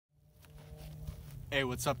Hey,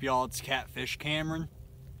 what's up, y'all? It's Catfish Cameron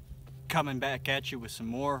coming back at you with some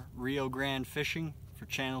more Rio Grande fishing for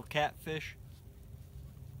channel catfish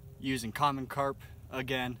using common carp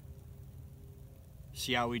again.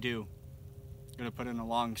 See how we do. Gonna put in a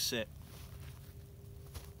long sit.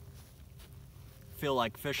 Feel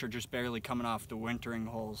like fish are just barely coming off the wintering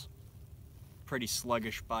holes. Pretty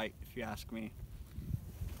sluggish bite, if you ask me.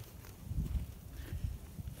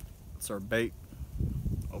 That's our bait.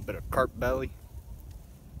 A little bit of carp belly.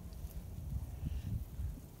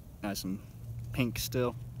 Nice and pink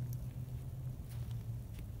still.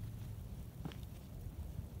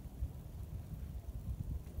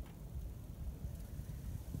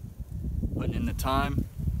 Putting in the time,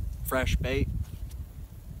 fresh bait.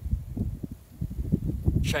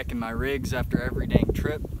 Checking my rigs after every dang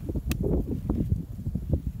trip.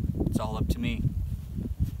 It's all up to me.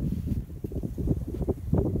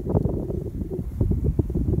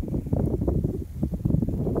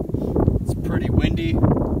 It's pretty windy.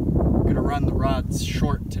 I'm gonna run the rods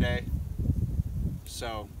short today,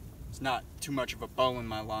 so it's not too much of a bow in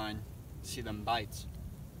my line. See them bites.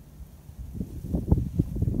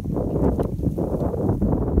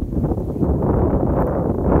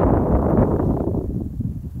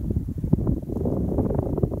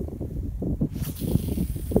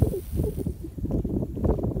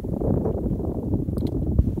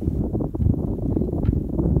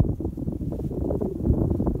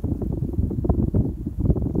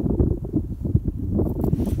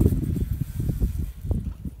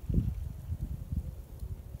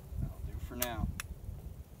 Now.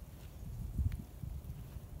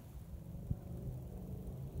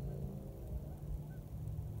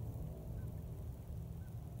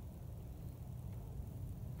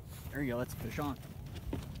 There you go, let's fish on.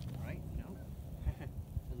 Right? No. That's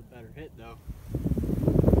a better hit though.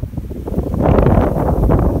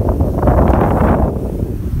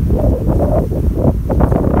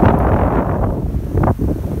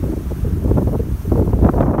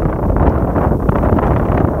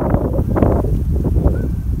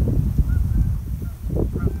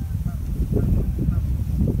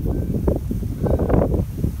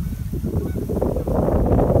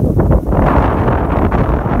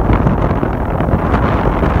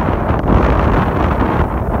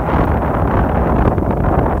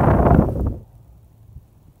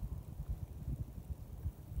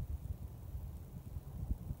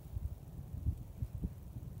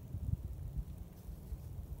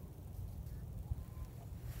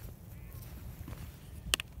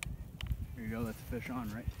 There you go, let's fish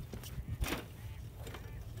on, right?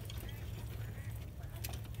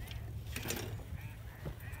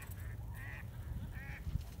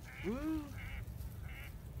 Woo!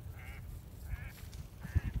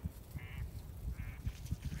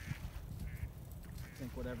 I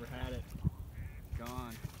think whatever had it,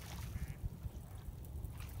 gone.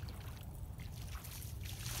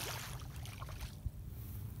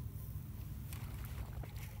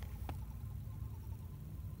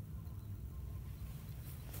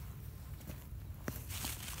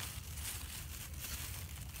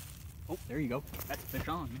 Oh, there you go. That's fish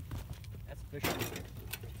on, man. That's fish on.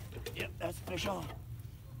 Yep, that's fish on.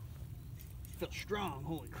 Feel strong,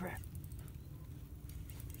 holy crap.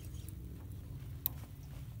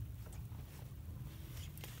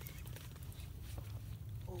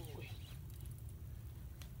 Holy.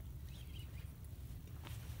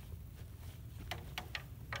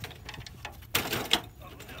 Oh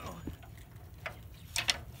no.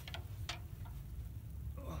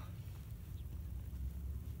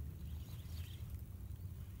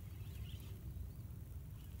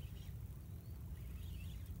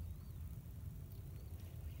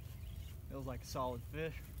 Feels like a solid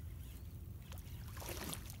fish.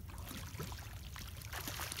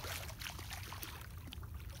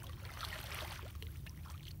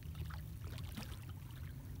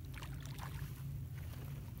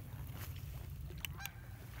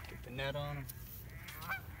 Get the net on him.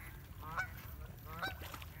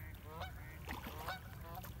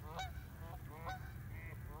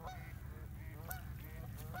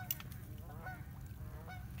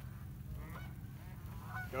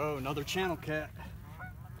 Go, another channel cat.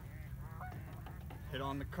 Hit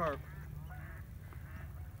on the carp.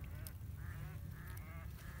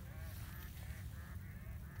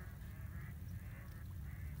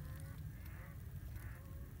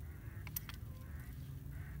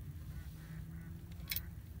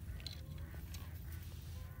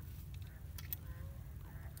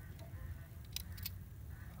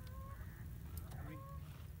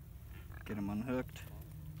 Get him unhooked.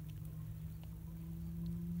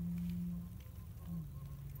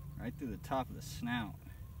 Right through the top of the snout.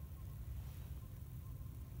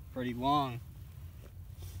 Pretty long.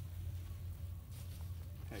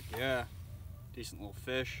 Heck yeah. Decent little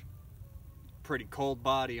fish. Pretty cold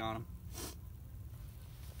body on him.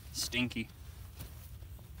 Stinky.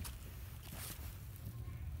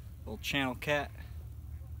 Little channel cat.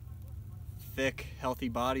 Thick, healthy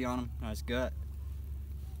body on him. Nice gut.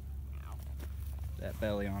 That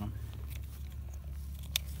belly on him.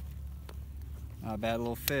 Not a bad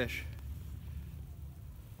little fish.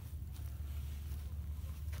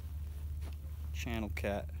 Channel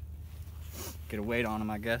cat. Get a weight on him,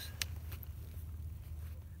 I guess.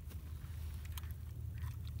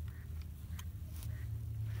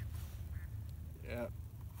 Yep.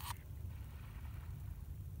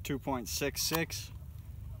 2.66.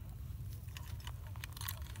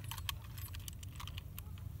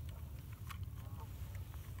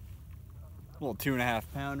 Little 2.5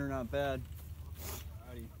 pounder, not bad.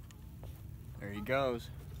 Alrighty. There he goes.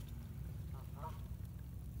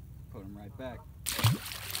 Put him right back.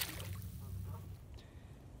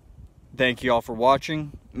 Thank you all for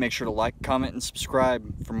watching. Make sure to like, comment, and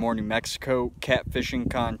subscribe for more New Mexico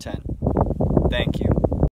catfishing content. Thank you.